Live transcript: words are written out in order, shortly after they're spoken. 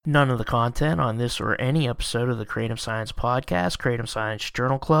None of the content on this or any episode of the Kratom Science Podcast, Kratom Science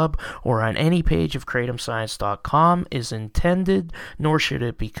Journal Club, or on any page of KratomScience.com is intended, nor should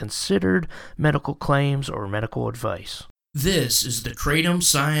it be considered, medical claims or medical advice. This is the Kratom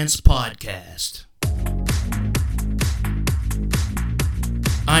Science Podcast.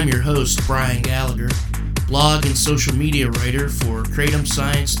 I'm your host, Brian Gallagher, blog and social media writer for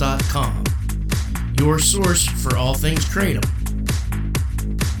KratomScience.com, your source for all things Kratom.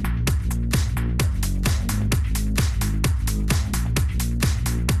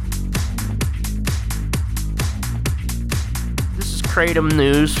 Kratom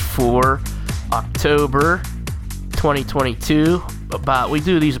news for October 2022. We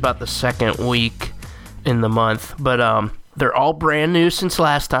do these about the second week in the month, but they're all brand new since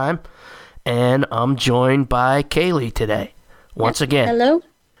last time, and I'm joined by Kaylee today once again. Hello.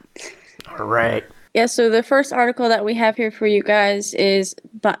 All right. Yeah, so the first article that we have here for you guys is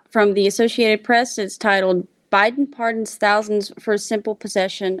from the Associated Press. It's titled "Biden Pardons Thousands for Simple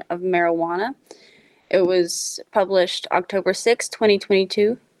Possession of Marijuana." It was published October 6,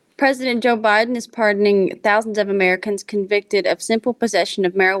 2022. President Joe Biden is pardoning thousands of Americans convicted of simple possession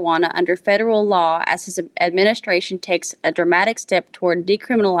of marijuana under federal law as his administration takes a dramatic step toward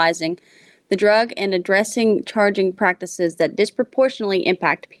decriminalizing the drug and addressing charging practices that disproportionately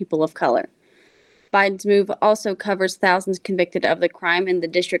impact people of color. Biden's move also covers thousands convicted of the crime in the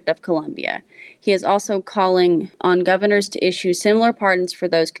District of Columbia. He is also calling on governors to issue similar pardons for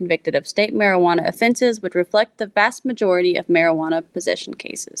those convicted of state marijuana offenses, which reflect the vast majority of marijuana possession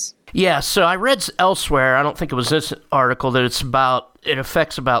cases. Yeah, so I read elsewhere, I don't think it was this article, that it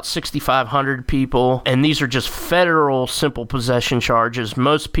affects about 6,500 people, and these are just federal simple possession charges.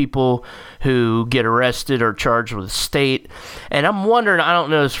 Most people who get arrested are charged with state, and I'm wondering, I don't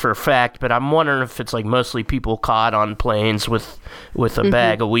know this for a fact, but I'm wondering if it's like mostly people caught on planes with a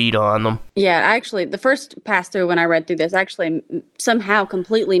bag of weed on them. Yeah, actually, the first pass through when I read through this, actually somehow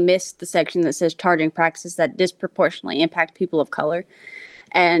completely missed the section that says charging practices that disproportionately impact people of color.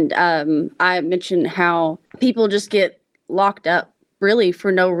 And I mentioned how people just get locked up really for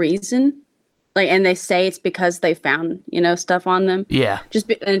no reason. And they say it's because they found, stuff on them. Yeah.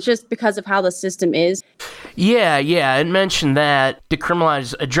 And it's just because of how the system is. Yeah. It mentioned that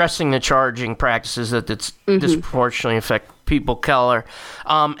addressing the charging practices that disproportionately affect people of color.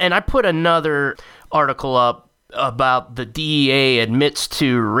 And I put another article up about the DEA admits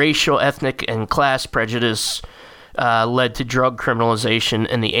to racial, ethnic, and class prejudice led to drug criminalization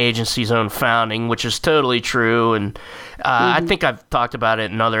in the agency's own founding, which is totally true. And I think I've talked about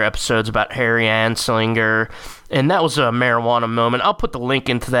it in other episodes about Harry Anslinger, and that was a marijuana moment. I'll put the link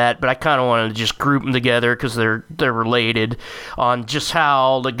into that, but I kind of wanted to just group them together because they're related on just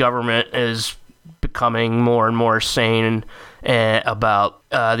how the government is becoming more and more sane about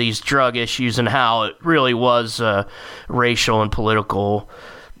these drug issues and how it really was a racial and political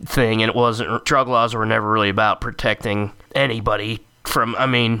thing, and it wasn't. Drug laws were never really about protecting anybody from,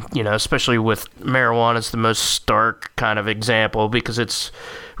 especially with marijuana is the most stark kind of example because it's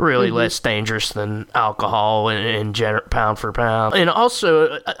really less dangerous than alcohol in pound for pound. And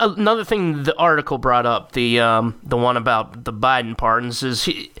also another thing the article brought up, the one about the Biden pardons, is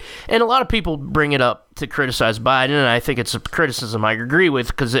and a lot of people bring it up to criticize Biden, and I think it's a criticism I agree with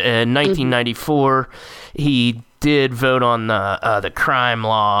because in 1994 he did vote on the crime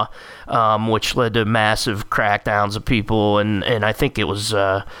law, which led to massive crackdowns of people, and I think it was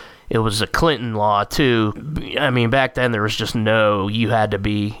a Clinton law too. I mean, back then there was just you had to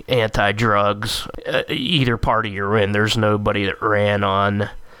be anti-drugs, either party you're in. There's nobody that ran on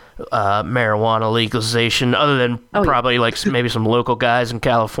marijuana legalization other than probably like maybe some local guys in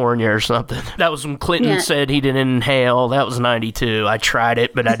California or something. That was when Clinton said he didn't inhale. That was 92. I tried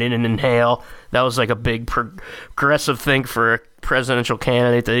it, but I didn't inhale. That was like a big progressive thing for a presidential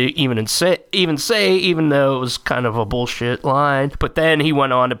candidate to even say, even though it was kind of a bullshit line. But then he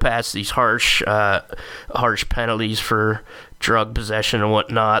went on to pass these harsh penalties for drug possession and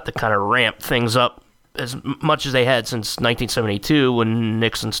whatnot that kind of ramped things up as much as they had since 1972 when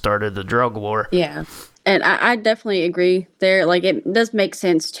Nixon started the drug war. Yeah. And I definitely agree there. Like, it does make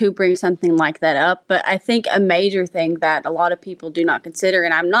sense to bring something like that up. But I think a major thing that a lot of people do not consider,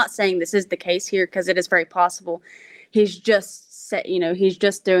 and I'm not saying this is the case here because it is very possible, he's just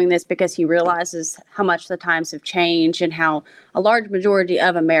doing this because he realizes how much the times have changed and how a large majority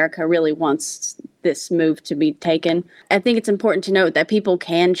of America really wants this move to be taken. I think it's important to note that people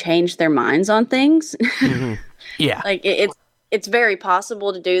can change their minds on things. Mm-hmm. Yeah. Like, it's very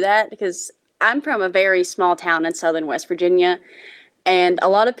possible to do that because I'm from a very small town in southern West Virginia, and a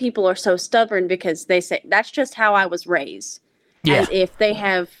lot of people are so stubborn because they say, that's just how I was raised. Yeah. as if they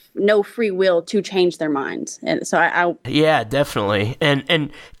have no free will to change their minds. And so Yeah, definitely.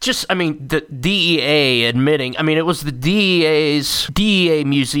 And just, I mean, the DEA admitting, I mean, it was the DEA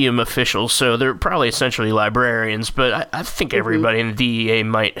museum officials, so they're probably essentially librarians, but I think everybody in the DEA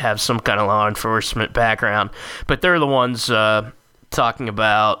might have some kind of law enforcement background. But they're the ones talking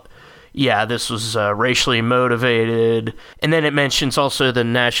about, yeah, this was racially motivated. And then it mentions also the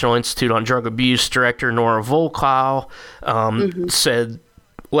National Institute on Drug Abuse director, Nora Volkow, said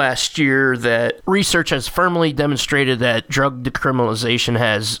last year that research has firmly demonstrated that drug decriminalization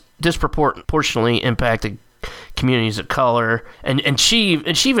has disproportionately impacted communities of color. And she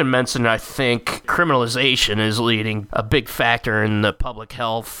even mentioned, I think, criminalization is leading a big factor in the public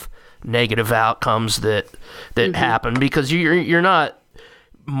health negative outcomes that happen, because you're not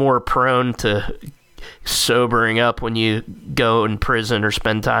more prone to sobering up when you go in prison or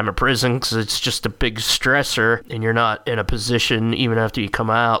spend time in prison, because it's just a big stressor, and you're not in a position, even after you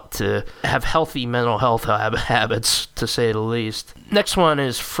come out, to have healthy mental health habits, to say the least. Next one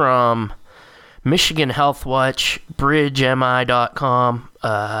is from Michigan Health Watch, bridgemi.com,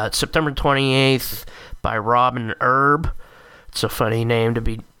 September 28th, by Robin Erb. It's a funny name to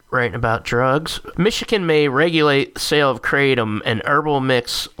be writing about drugs. Michigan may regulate the sale of kratom, an herbal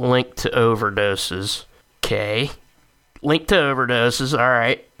mix linked to overdoses. Okay. Linked to overdoses, all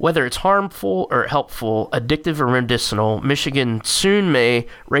right. Whether it's harmful or helpful, addictive or medicinal, Michigan soon may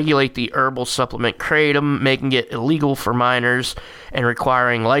regulate the herbal supplement kratom, making it illegal for minors and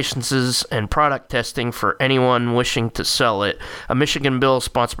requiring licenses and product testing for anyone wishing to sell it. A Michigan bill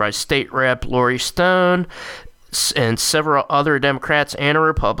sponsored by State Rep. Lori Stone and several other Democrats and a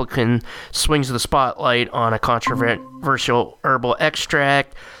Republican swings the spotlight on a controversial herbal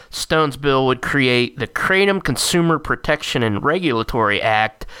extract. Stone's bill would create the Kratom Consumer Protection and Regulatory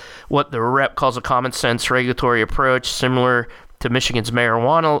Act, what the rep calls a common sense regulatory approach similar to Michigan's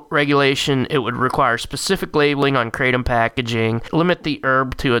marijuana regulation. It would require specific labeling on kratom packaging, limit the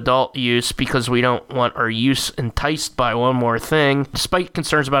herb to adult use because we don't want our use enticed by one more thing. Despite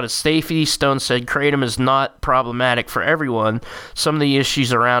concerns about its safety, Stone said kratom is not problematic for everyone. Some of the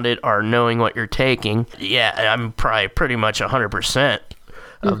issues around it are knowing what you're taking. Yeah, I'm probably pretty much 100%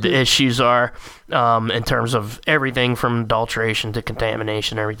 of the issues are in terms of everything from adulteration to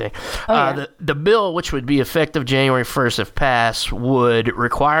contamination, everything. The bill, which would be effective January 1st if passed, would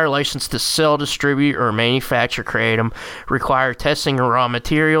require license to sell, distribute, or manufacture kratom, require testing of raw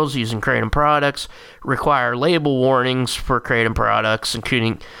materials using kratom products, require label warnings for kratom products,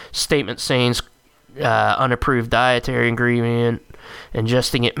 including statements saying unapproved dietary ingredient,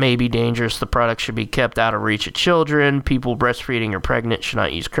 ingesting it may be dangerous, the product should be kept out of reach of children, people breastfeeding or pregnant should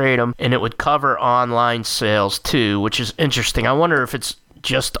not use kratom, and it would cover online sales too, which is interesting. I wonder if it's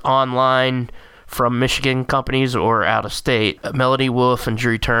just online from Michigan companies or out of state. Melody Wolf and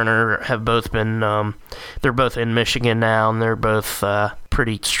Drew Turner have both been, they're both in Michigan now, and they're both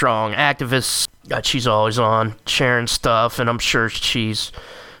pretty strong activists. She's always on sharing stuff, and I'm sure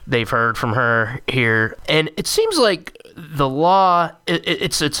they've heard from her here. And it seems like the law,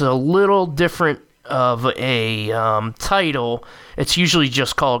 it's a little different of a title. It's usually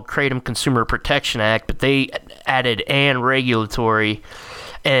just called Kratom Consumer Protection Act, but they added "and regulatory."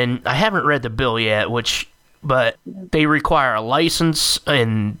 And I haven't read the bill yet, but they require a license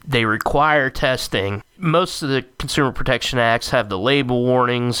and they require testing. Most of the Consumer Protection Acts have the label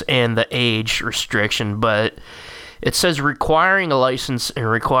warnings and the age restriction, but it says requiring a license and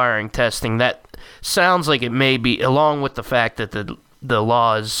requiring testing. That sounds like it may be, along with the fact that the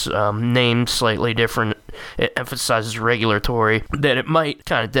law is named slightly different, it emphasizes regulatory, that it might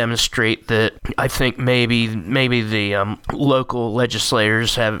kind of demonstrate that I think maybe the local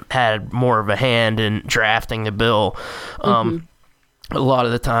legislators have had more of a hand in drafting the bill. A lot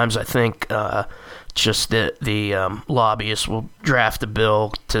of the times I think just the lobbyists will draft a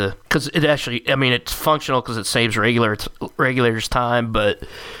bill because it actually, I mean, it's functional because it saves regulators time, but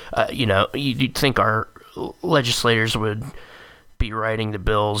you'd think our legislators would be writing the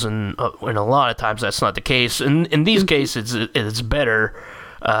bills, and a lot of times that's not the case. In these cases, it's better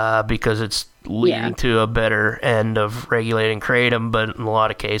because it's leading to a better end of regulating kratom, but in a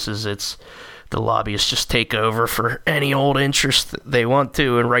lot of cases, it's the lobbyists just take over for any old interest that they want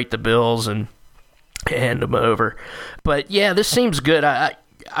to and write the bills and hand them over. But yeah, this seems good. I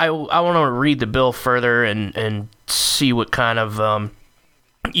want to read the bill further and see what kind of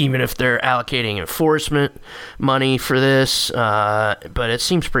even if they're allocating enforcement money for this, but it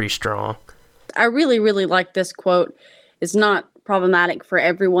seems pretty strong. I really, really like this quote. It's not problematic for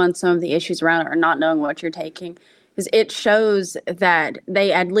everyone. Some of the issues around it are not knowing what you're taking, because it shows that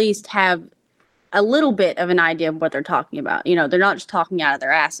they at least have a little bit of an idea of what they're talking about. You know, they're not just talking out of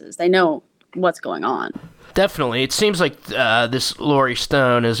their asses. They know what's going on. Definitely. It seems like this Laurie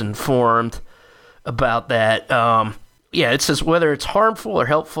Stone is informed about that. Yeah, it says whether it's harmful or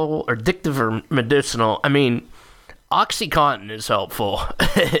helpful or addictive or medicinal. I mean, OxyContin is helpful,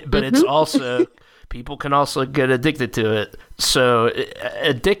 but it's also, people can also get addicted to it. So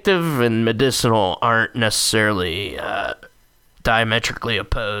addictive and medicinal aren't necessarily diametrically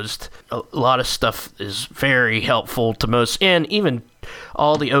opposed. A lot of stuff is very helpful to most, and even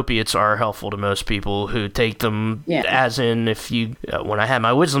all the opiates are helpful to most people who take them. Yeah. As in, if you, when I had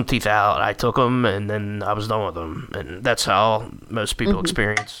my wisdom teeth out, I took them and then I was done with them, and that's how most people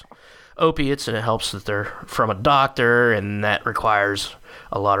experience opiates. And it helps that they're from a doctor, and that requires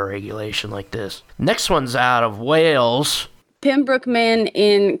a lot of regulation like this. Next one's out of Wales. Pembroke man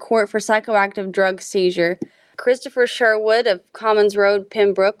in court for psychoactive drug seizure. Christopher Sherwood of Commons Road,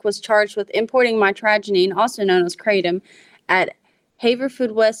 Pembroke, was charged with importing mitragynine, also known as kratom, at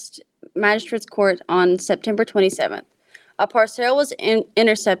Haverfordwest Magistrates Court on September 27th. A parcel was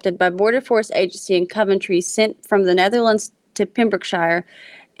intercepted by Border Force Agency in Coventry, sent from the Netherlands to Pembrokeshire,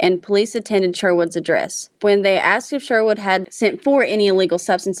 and police attended Sherwood's address. When they asked if Sherwood had sent for any illegal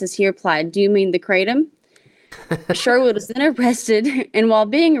substances, he replied, "Do you mean the kratom?" Sherwood was then arrested, and while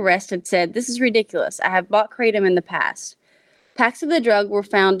being arrested said, "This is ridiculous. I have bought kratom in the past." Packs of the drug were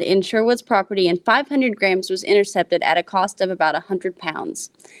found in Sherwood's property, and 500 grams was intercepted at a cost of about £100.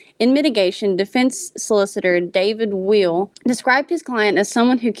 In mitigation, defense solicitor David Wheel described his client as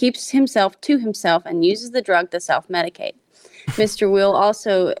someone who keeps himself to himself and uses the drug to self-medicate. Mr. Wheel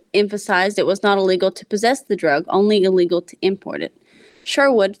also emphasized it was not illegal to possess the drug, only illegal to import it.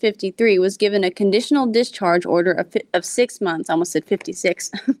 Sherwood, 53, was given a conditional discharge order of 6 months, I almost said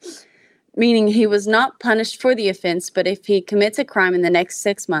 56, meaning he was not punished for the offense, but if he commits a crime in the next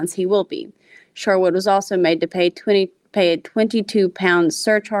 6 months, he will be. Sherwood was also made to pay a £22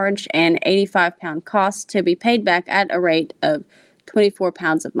 surcharge and £85 cost to be paid back at a rate of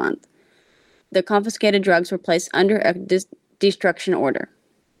 £24 a month. The confiscated drugs were placed under a destruction order.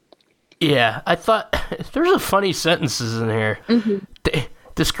 Yeah, I thought there's a funny sentences in here.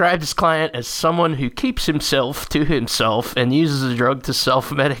 Described his client as someone who keeps himself to himself and uses the drug to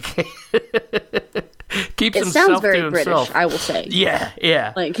self-medicate. Keeps it himself sounds very to himself. British, I will say.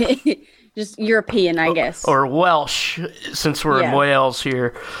 Yeah. Like, just European, I guess. Or Welsh, since we're in Wales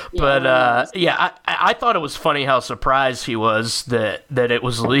here. But, I thought it was funny how surprised he was that it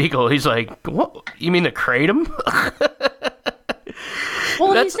was legal. He's like, "What? You mean the kratom?"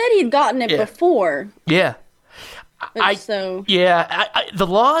 Well, he said he'd gotten it before. Yeah. The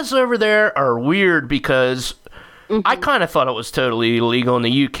laws over there are weird because I kind of thought it was totally illegal in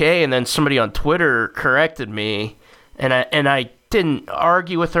the UK, and then somebody on Twitter corrected me, and I didn't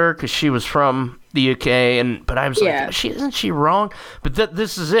argue with her because she was from the UK, but I was like, isn't she wrong? But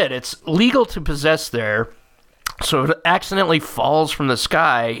this is it. It's legal to possess there, so if it accidentally falls from the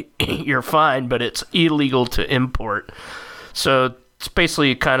sky, you're fine, but it's illegal to import. So it's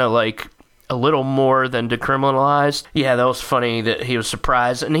basically kind of like a little more than decriminalized. Yeah, that was funny that he was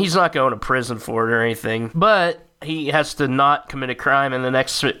surprised, and he's not going to prison for it or anything, but he has to not commit a crime in the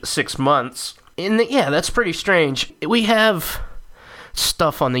next 6 months. And that's pretty strange. We have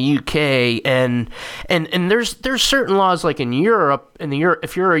stuff on the UK, and there's certain laws like in Europe,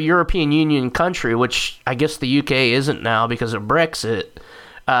 if you're a European Union country, which I guess the UK isn't now because of Brexit,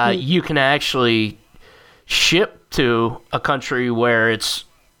 you can actually ship to a country where it's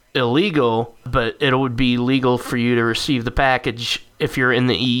illegal, but it would be legal for you to receive the package if you're in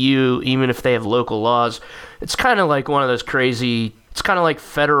the EU, even if they have local laws. It's kind of like one of those crazy, it's kind of like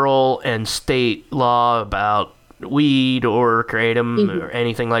federal and state law about weed or kratom or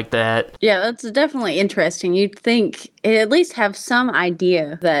anything like that. Yeah, that's definitely interesting. You'd think he'd at least have some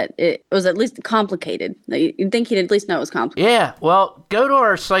idea that it was at least complicated. You'd think he'd at least know it was complicated. Yeah, well, go to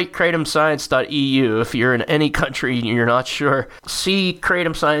our site, kratomscience.eu, if you're in any country and you're not sure. See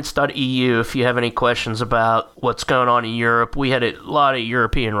kratomscience.eu if you have any questions about what's going on in Europe. We had a lot of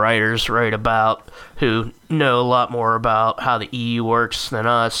European writers write about who know a lot more about how the EU works than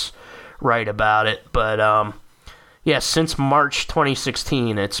us write about it. But, since March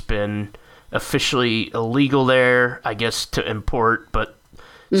 2016, it's been officially illegal there, I guess, to import, but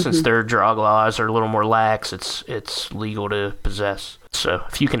since their drug laws are a little more lax, it's legal to possess. So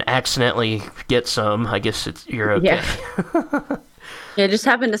if you can accidentally get some, I guess you're okay. Yeah, just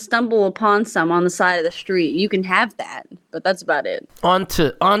happen to stumble upon some on the side of the street. You can have that, but that's about it. On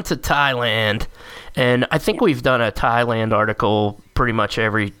to Thailand, and I think we've done a Thailand article pretty much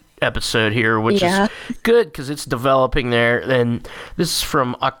every episode here, which is good because it's developing there. And this is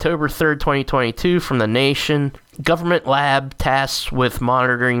from October 3rd, 2022, from The Nation. Government lab tasked with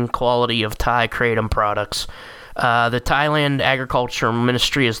monitoring quality of Thai kratom products. The Thailand Agriculture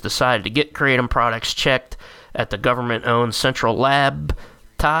Ministry has decided to get kratom products checked at the government-owned Central Lab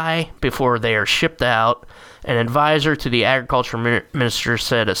Thai before they are shipped out. An advisor to the Agriculture Minister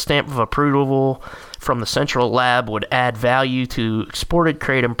said a stamp of approval from the Central Lab would add value to exported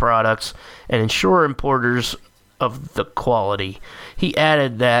kratom products and ensure importers of the quality. He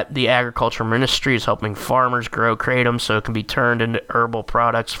added that the Agriculture Ministry is helping farmers grow kratom so it can be turned into herbal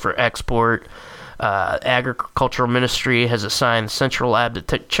products for export. Agricultural Ministry has assigned the Central Lab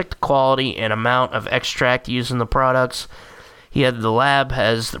to check the quality and amount of extract used in the products. He added the lab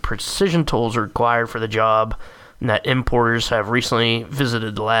has the precision tools required for the job, and that importers have recently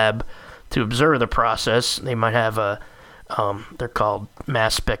visited the lab to observe the process. They might have they're called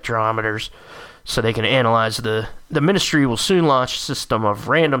mass spectrometers, so they can analyze the ministry will soon launch a system of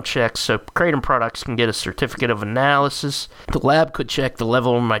random checks so kratom products can get a certificate of analysis. The lab could check the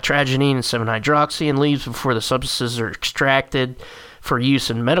level of mitragynine and 7-hydroxy in leaves before the substances are extracted for use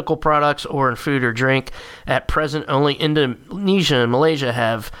in medical products or in food or drink. At present, only Indonesia and Malaysia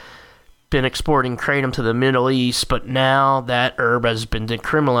have been exporting kratom to the Middle East, but now that herb has been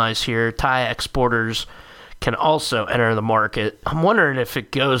decriminalized here, Thai exporters can also enter the market. I'm wondering if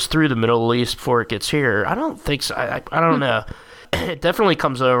it goes through the Middle East before it gets here. I don't think so. I don't know. It definitely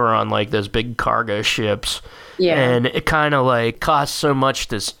comes over on like those big cargo ships. Yeah. And it kind of like costs so much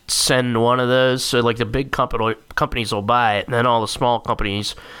to send one of those. So like the big companies will buy it, and then all the small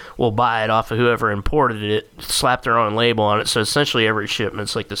companies will buy it off of whoever imported it, slap their own label on it. So essentially every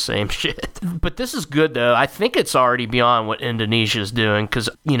shipment's like the same shit. But this is good though. I think it's already beyond what Indonesia's doing because,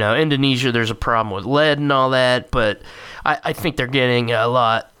 you know, Indonesia, there's a problem with lead and all that. But I think they're getting a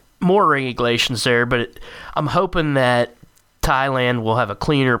lot more regulations there. But I'm hoping that Thailand will have a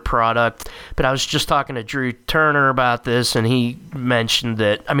cleaner product. But I was just talking to Drew Turner about this, and he mentioned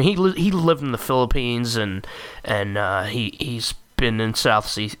that, I mean, he lived in the Philippines, and he's been in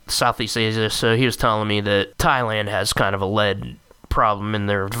Southeast Asia, so he was telling me that Thailand has kind of a lead problem in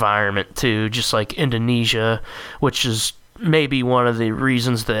their environment too, just like Indonesia, which is maybe one of the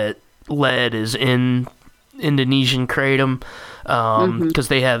reasons that lead is in Indonesian kratom, because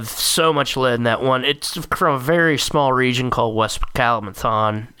they have so much lead in that one. It's from a very small region called West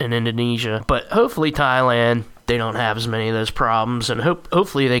Kalimantan in Indonesia, but hopefully Thailand, they don't have as many of those problems, and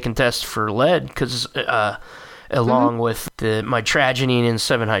hopefully they can test for lead, because along with the mitragynine and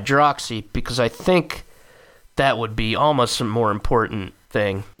 7-hydroxy, because I think that would be almost a more important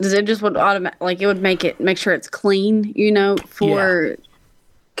thing. Does it just would it would make sure it's clean, you know, for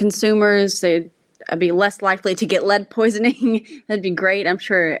consumers? They'd be less likely to get lead poisoning. That'd be great. I'm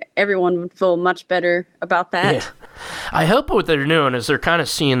sure everyone would feel much better about that. Yeah. I hope what they're doing is they're kind of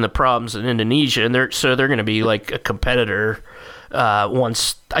seeing the problems in Indonesia, and they're going to be like a competitor.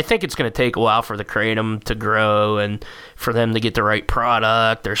 Once, I think it's going to take a while for the kratom to grow and for them to get the right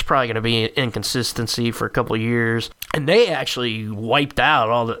product. There's probably going to be inconsistency for a couple of years. And they actually wiped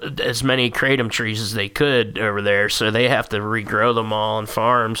out as many kratom trees as they could over there, so they have to regrow them all on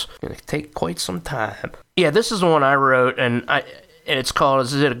farms. It's going to take quite some time. Yeah, this is the one I wrote, and it's called,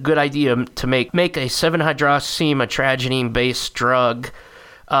 is it a good idea to make a 7-hydroxy mitragynine based drug?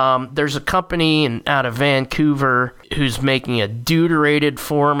 There's a company out of Vancouver who's making a deuterated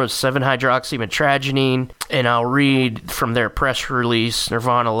form of 7-hydroxy mitragynine, and I'll read from their press release,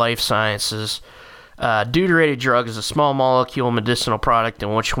 Nirvana Life Sciences. Deuterated drug is a small molecule medicinal product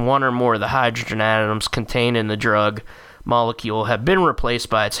in which one or more of the hydrogen atoms contained in the drug molecule have been replaced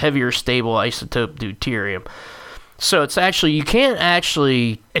by its heavier stable isotope deuterium. So it's actually, you can't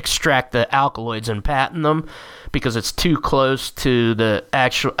actually extract the alkaloids and patent them because it's too close to the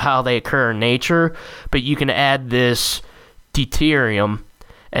actual how they occur in nature, but you can add this deuterium,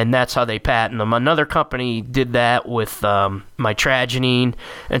 and that's how they patent them. Another company did that with mitragynine,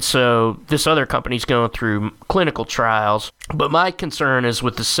 and so this other company's going through clinical trials. But my concern is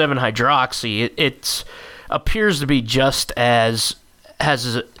with the 7-hydroxy, it appears to be has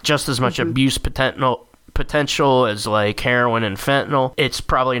just as much abuse potential as like heroin and fentanyl. It's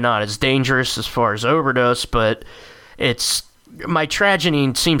probably not as dangerous as far as overdose, but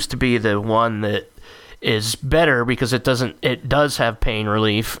mitragynine seems to be the one that is better because it does have pain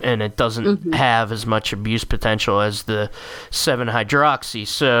relief, and it doesn't have as much abuse potential as the 7-hydroxy.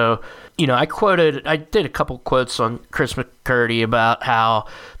 So, you know, I did a couple quotes on Chris McCurdy about how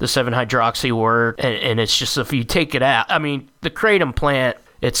the 7-hydroxy worked, and it's just, if you take it out, I mean, the kratom plant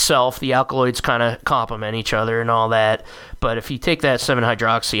itself, the alkaloids kind of complement each other and all that. But if you take that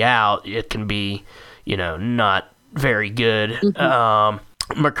 7-hydroxy out, it can be, not very good.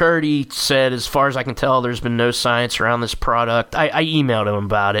 McCurdy said, as far as I can tell, there's been no science around this product. I emailed him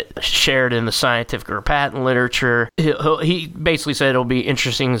about it, shared in the scientific or patent literature. He basically said it'll be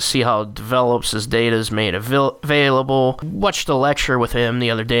interesting to see how it develops as data is made available. Watched a lecture with him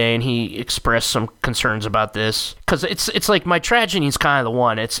the other day, and he expressed some concerns about this. Because it's like mitragynine is kind of the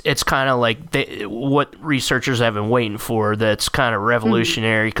one. It's kind of like what researchers have been waiting for that's kind of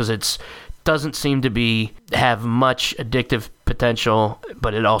revolutionary, because it's doesn't seem to have much addictive potential,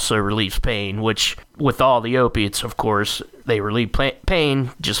 but it also relieves pain, which with all the opiates, of course, they relieve pain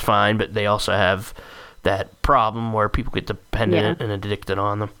just fine, but they also have that problem where people get dependent and addicted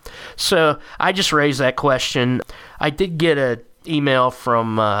on them. So I just raised that question. I did get an email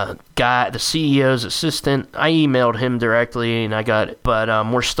from the CEO's assistant. I emailed him directly and I got it, but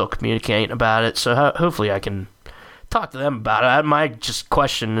we're still communicating about it, so hopefully I can talk to them about it. My just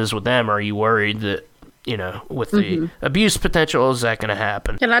question is with them, are you worried that, with the abuse potential, is that going to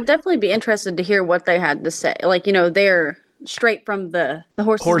happen? And I'd definitely be interested to hear what they had to say. Like, they're straight from the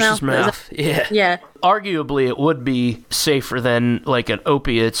horse's mouth. Yeah. Arguably, it would be safer than like an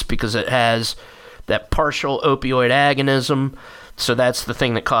opiates because it has that partial opioid agonism. So that's the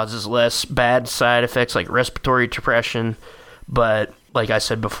thing that causes less bad side effects like respiratory depression. But like I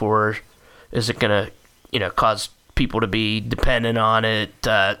said before, is it going to, cause people to be dependent on it,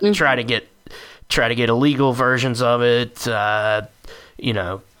 try to get illegal versions of it, spend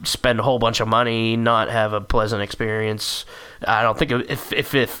a whole bunch of money, not have a pleasant experience. I don't think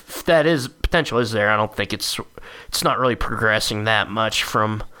if that is potential is there, I don't think it's not really progressing that much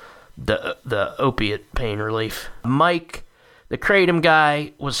from the opiate pain relief. Mike, the Kratom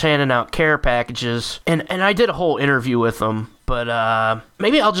guy, was handing out care packages, and I did a whole interview with him, but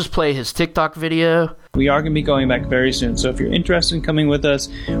maybe I'll just play his TikTok video. We are going to be going back very soon, so if you're interested in coming with us,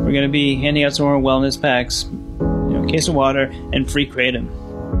 we're going to be handing out some more wellness packs, a case of water, and free Kratom.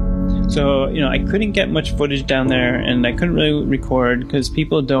 So, I couldn't get much footage down there, and I couldn't really record because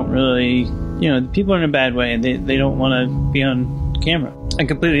people don't really, people are in a bad way, and they don't want to be on camera. I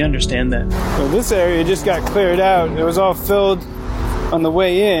completely understand that. So this area just got cleared out. It was all filled on the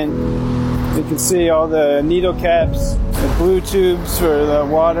way in. You can see all the needle caps, the blue tubes for the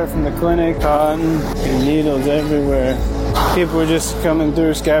water from the clinic, cotton, and needles everywhere. People were just coming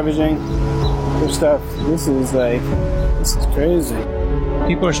through scavenging for stuff. This is crazy.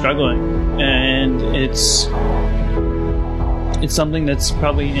 People are struggling, and it's something that's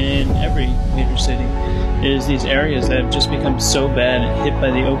probably in every major city, is these areas that have just become so bad and hit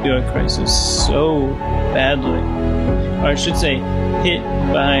by the opioid crisis so badly. Or I should say, hit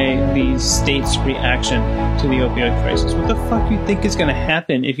by the state's reaction to the opioid crisis. What the fuck do you think is going to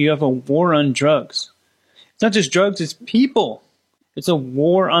happen if you have a war on drugs? It's not just drugs, it's people. It's a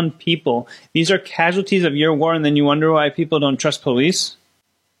war on people. These are casualties of your war, and then you wonder why people don't trust police?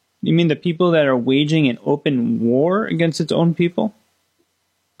 You mean the people that are waging an open war against its own people?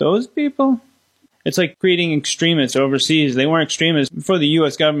 Those people? It's like creating extremists overseas. They weren't extremists before the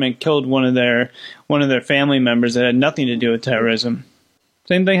U.S. government killed one of their family members that had nothing to do with terrorism.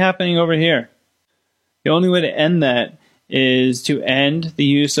 Same thing happening over here. The only way to end that is to end the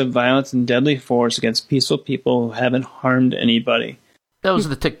use of violence and deadly force against peaceful people who haven't harmed anybody. That was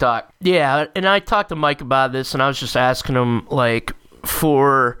the TikTok. Yeah, and I talked to Mike about this, and I was just asking him,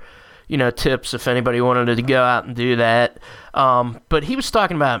 for tips if anybody wanted to go out and do that. But he was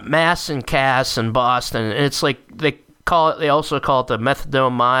talking about Mass and Cass in Boston, and it's like they also call it the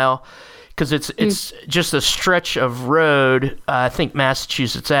methadone mile, because it's just a stretch of road, I think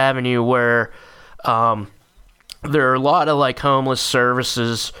Massachusetts Avenue, where there are a lot of homeless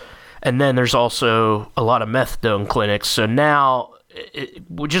services, and then there's also a lot of methadone clinics. So now,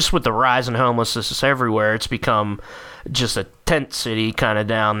 just with the rise in homelessness everywhere, it's become just a tent city kind of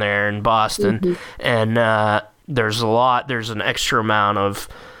down there in Boston, and there's an extra amount of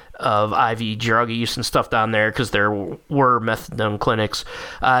IV drug use and stuff down there because there were methadone clinics.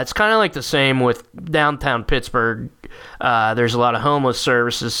 It's kind of like the same with downtown Pittsburgh. There's a lot of homeless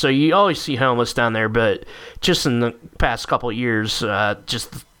services, so you always see homeless down there, but just in the past couple of years,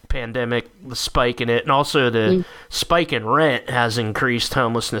 just the pandemic, the spike in it, and also the spike in rent has increased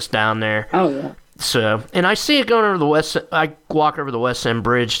homelessness down there. Oh, yeah. So, and I see it going over I walk over the West End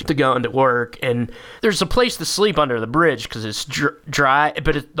Bridge to go into work, and there's a place to sleep under the bridge because it's dry,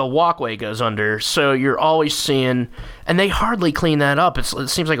 but the walkway goes under, so you're always seeing, and they hardly clean that up. It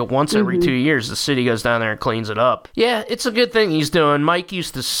seems like once every 2 years the city goes down there and cleans it up. Yeah, it's a good thing he's doing. Mike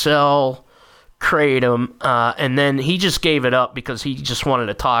used to sell kratom, and then he just gave it up because he just wanted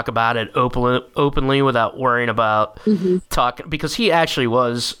to talk about it openly without worrying about talking, because he actually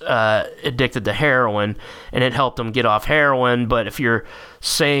was addicted to heroin, and it helped him get off heroin. But if you're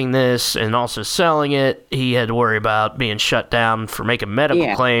saying this and also selling it, he had to worry about being shut down for making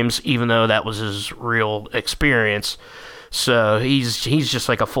medical claims, even though that was his real experience. So he's just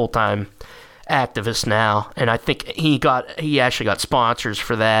like a full-time activist now, and I think he actually got sponsors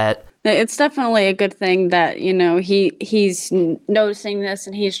for that. It's definitely a good thing that, he's noticing this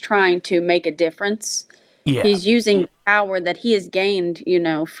and he's trying to make a difference. Yeah. He's using power that he has gained,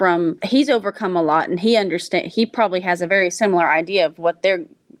 he's overcome a lot, and he probably has a very similar idea of what they're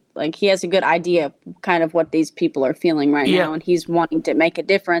like. He has a good idea of kind of what these people are feeling right now, and he's wanting to make a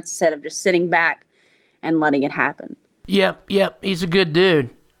difference instead of just sitting back and letting it happen. Yep. He's a good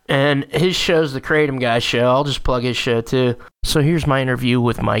dude. And his show's the Kratom Guy Show. I'll just plug his show, too. So here's my interview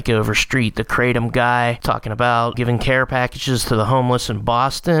with Mike Overstreet, the Kratom Guy, talking about giving care packages to the homeless in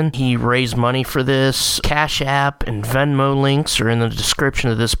Boston. He raised money for this. Cash App and Venmo links are in the description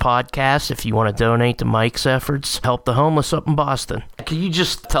of this podcast if you want to donate to Mike's efforts to help the homeless up in Boston. Can you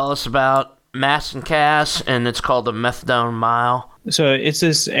just tell us about Masson Cass, and it's called the Methadone Mile? So it's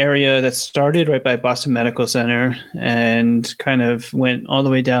this area that started right by Boston Medical Center and kind of went all the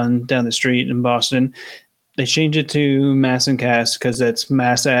way down the street in Boston. They changed it to Masson Cass because it's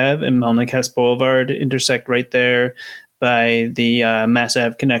Mass Ave and Melnick Hess Boulevard intersect right there by the Mass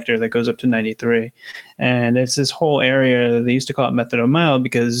Ave connector that goes up to 93. And it's this whole area. They used to call it Methadone Mile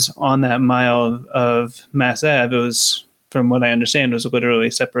because on that mile of Mass Ave, it was, from what I understand, was literally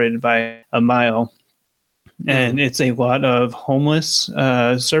separated by a mile. And it's a lot of homeless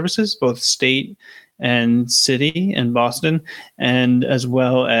services, both state and city in Boston, and as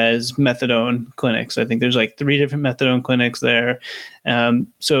well as methadone clinics. I think there's like 3 different methadone clinics there.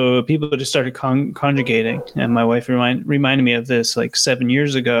 So people just started conjugating. And my wife reminded me of this like 8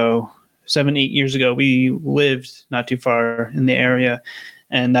 years ago. We lived not too far in the area.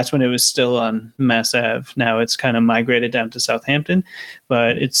 And that's when it was still on Mass Ave. Now it's kind of migrated down to Southampton,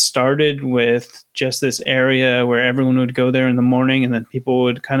 but it started with just this area where everyone would go there in the morning, and then people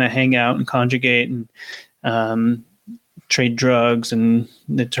would kind of hang out and conjugate and trade drugs, and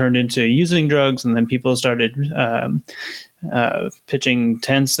it turned into using drugs. And then people started pitching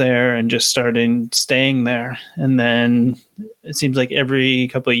tents there and just started staying there. And then it seems like every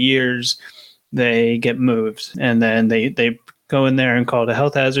couple of years they get moved, and then they go in there and call it a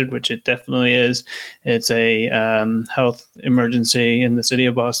health hazard, which it definitely is. It's a health emergency in the city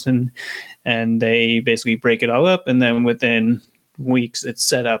of Boston, and they basically break it all up. And then within weeks, it's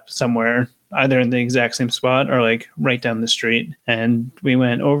set up somewhere, either in the exact same spot or like right down the street. And we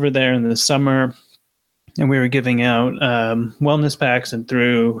went over there in the summer, and we were giving out wellness packs, and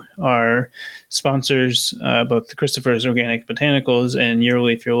through our sponsors, both the Christopher's Organic Botanicals and Your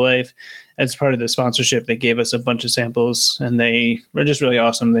Leaf, Your Life, as part of the sponsorship, they gave us a bunch of samples, and they were just really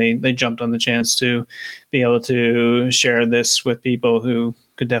awesome. They jumped on the chance to be able to share this with people who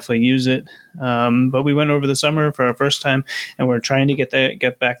could definitely use it. But we went over the summer for our first time, and we're trying to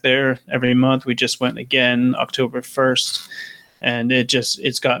get back there every month. We just went again October 1st, and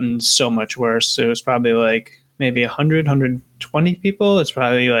it's gotten so much worse. So it was probably like maybe 100, 120 people. It's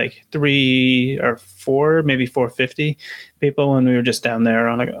probably like 3 or 4, maybe 450 people when we were just down there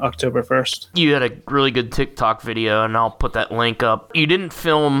on October 1st. You had a really good TikTok video, and I'll put that link up. You didn't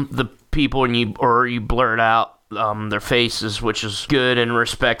film the people, and you blurred out their faces, which is good and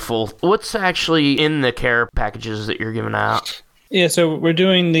respectful. What's actually in the care packages that you're giving out? Yeah, so we're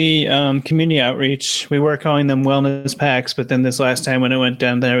doing the community outreach. We were calling them wellness packs, but then this last time when I went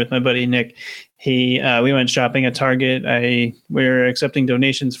down there with my buddy Nick, we went shopping at Target. We're accepting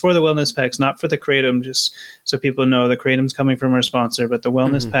donations for the wellness packs, not for the Kratom, just so people know the Kratom's coming from our sponsor, but the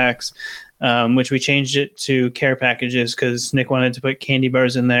wellness packs, which we changed it to care packages because Nick wanted to put candy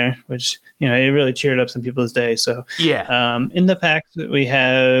bars in there, which, it really cheered up some people's day. So yeah, in the packs we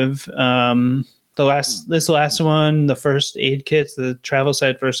have this last one, the first aid kits, the travel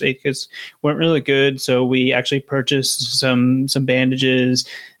side first aid kits weren't really good. So we actually purchased some bandages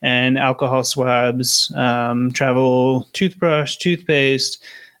and alcohol swabs, travel toothbrush, toothpaste,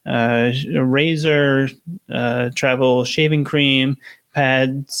 a razor, travel shaving cream,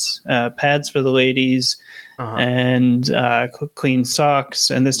 pads for the ladies, and clean socks.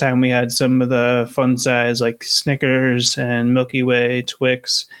 And this time we had some of the fun size like Snickers and Milky Way,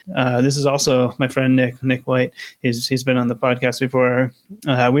 Twix. This is also my friend Nick White. He's been on the podcast before.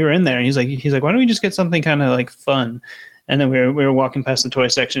 We were in there, and he's like, why don't we just get something kind of like fun? And then we were walking past the toy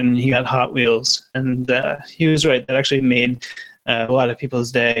section, and he got Hot Wheels, and he was right. That actually made a lot of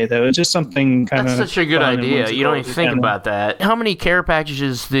people's day. That was just something kind of. That's such a good idea. You don't even think about that. How many care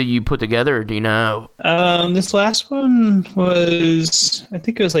packages did you put together? Do you know? This last one was, I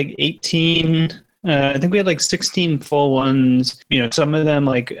think it was like 18. I think we had like 16 full ones. You know, some of them,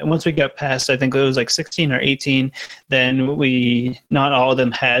 like once we got past, I think it was like 16 or 18, then not all of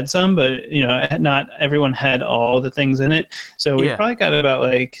them had some, but you know, not everyone had all the things in it. So we probably got about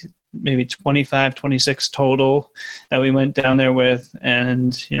like maybe 25, 26 total that we went down there with.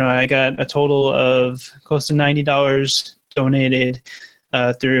 And, you know, I got a total of close to $90 donated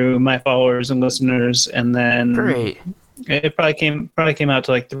through my followers and listeners. And then Great. It probably came out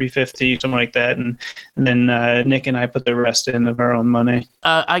to like $350, something like that, and then Nick and I put the rest in of our own money.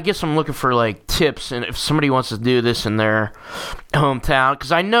 I guess I'm looking for like tips, and if somebody wants to do this in their hometown,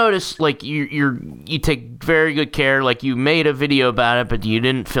 because I noticed like you take very good care. Like you made a video about it, but you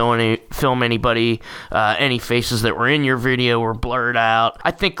didn't film anybody. Any faces that were in your video were blurred out.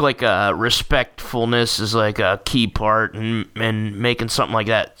 I think like respectfulness is like a key part in making something like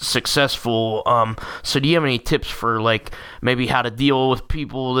that successful. So do you have any tips for like maybe how to deal with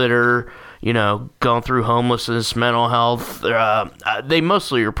people that are, you know, going through homelessness, mental health? They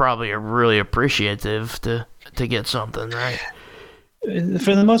mostly are probably really appreciative to get something, right?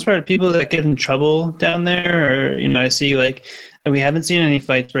 For the most part, people that get in trouble down there, or, you know, I see like, we haven't seen any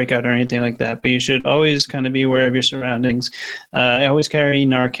fights break out or anything like that, but you should always kind of be aware of your surroundings. I always carry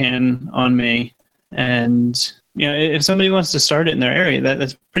Narcan on me, and you know, if somebody wants to start it in their area,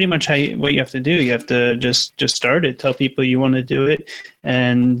 that's pretty much what you have to do. You have to just start it. Tell people you want to do it,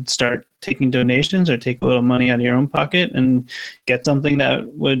 and start taking donations or take a little money out of your own pocket and get something that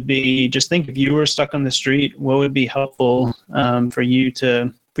would be. Just think, if you were stuck on the street, what would be helpful for you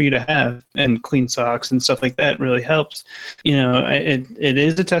to have, and clean socks and stuff like that really helps. You know, it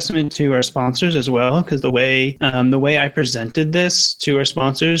is a testament to our sponsors as well, because the way I presented this to our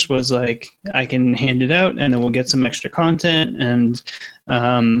sponsors was like, I can hand it out and then we'll get some extra content, and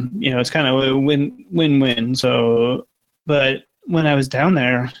you know, it's kind of a win-win. So, but when I was down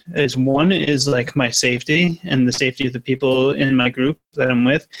there, is like my safety and the safety of the people in my group that I'm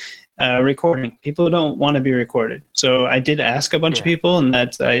with. Recording. People don't want to be recorded. So I did ask a bunch of people, and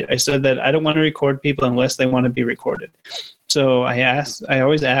I said that I don't want to record people unless they want to be recorded. So I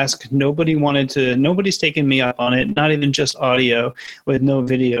always ask, nobody's taken me up on it, not even just audio with no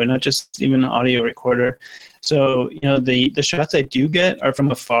video, not just even an audio recorder. So, you know, the shots I do get are from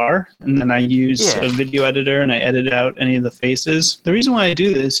afar, and then I use a video editor and I edit out any of the faces. The reason why I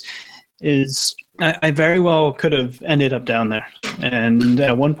do this is I very well could have ended up down there. And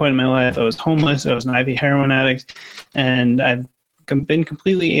at one point in my life, I was homeless. I was an IV heroin addict. And I've been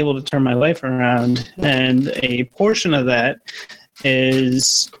completely able to turn my life around. And a portion of that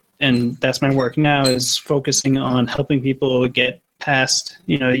is, and that's my work now, is focusing on helping people get past,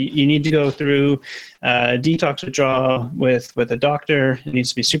 you know, you need to go through detox withdrawal with a doctor. It needs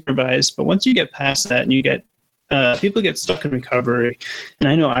to be supervised. But once you get past that and you get people get stuck in recovery, and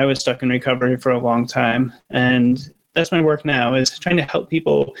I know I was stuck in recovery for a long time, and that's my work now, is trying to help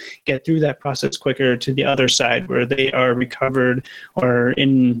people get through that process quicker to the other side where they are recovered or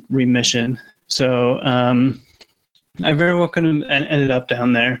in remission. So I very well could have ended up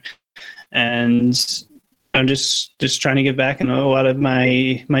down there, and I'm just trying to get back, and a lot of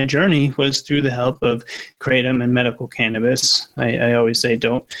my journey was through the help of Kratom and medical cannabis. I always say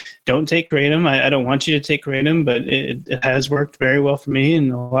don't take Kratom. I don't want you to take Kratom, but it has worked very well for me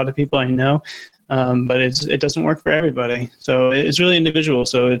and a lot of people I know. But it doesn't work for everybody. So it's really individual.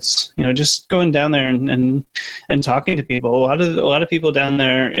 So it's, you know, just going down there and talking to people. A lot of people down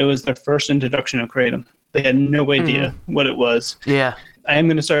there, it was their first introduction of Kratom. They had no idea what it was. Yeah. I am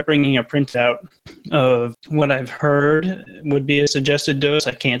going to start bringing a printout of what I've heard would be a suggested dose.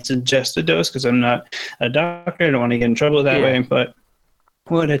 I can't suggest a dose because I'm not a doctor. I don't want to get in trouble that way. But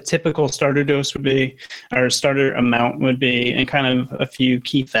what a typical starter dose would be, or starter amount would be, and kind of a few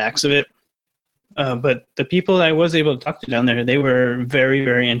key facts of it. But the people I was able to talk to down there, they were very,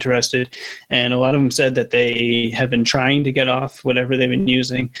 very interested. And a lot of them said that they have been trying to get off whatever they've been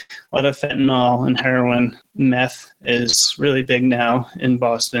using. A lot of fentanyl and heroin. Meth is really big now in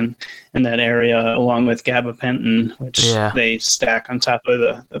Boston, in that area, along with gabapentin, which they stack on top of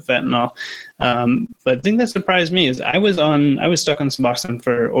the fentanyl. But the thing that surprised me is I was stuck on Suboxone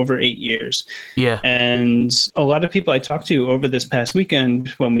for over 8 years. Yeah. And a lot of people I talked to over this past weekend,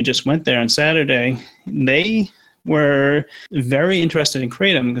 when we just went there on Saturday, they were very interested in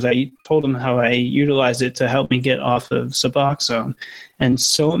Kratom because I told them how I utilized it to help me get off of Suboxone. And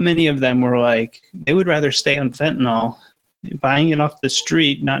so many of them were like, they would rather stay on fentanyl buying it off the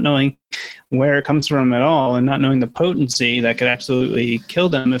street, not knowing where it comes from at all, and not knowing the potency that could absolutely kill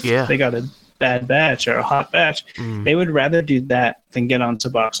them if they got a bad batch or a hot batch, they would rather do that than get on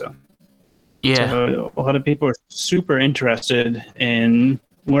Suboxone. Yeah. So a lot of people are super interested in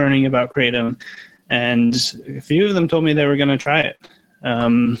learning about Kratom, and a few of them told me they were going to try it.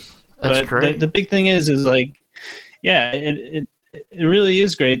 But great. The big thing is like, yeah, it really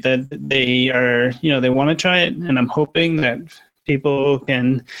is great that they are, they want to try it, and I'm hoping that people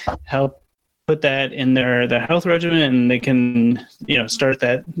can help put that in their health regimen, and they can, start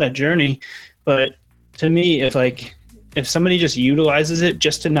that journey. But to me, if somebody just utilizes it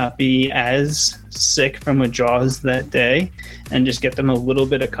just to not be as sick from withdrawals that day, and just get them a little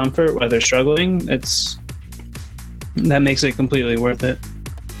bit of comfort while they're struggling, that makes it completely worth it.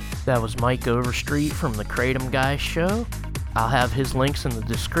 That was Mike Overstreet from the Kratom Guys Show. I'll have his links in the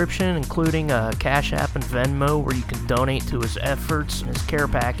description, including a Cash App and Venmo where you can donate to his efforts and his care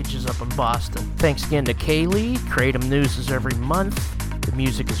packages up in Boston. Thanks again to Kaylee. Kratom News is every month. The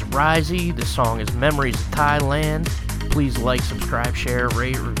music is Risey. The song is Memories of Thailand. Please like, subscribe, share,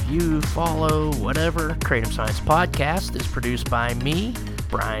 rate, review, follow, whatever. Kratom Science Podcast is produced by me,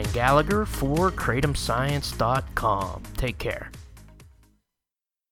 Brian Gallagher, for KratomScience.com. Take care.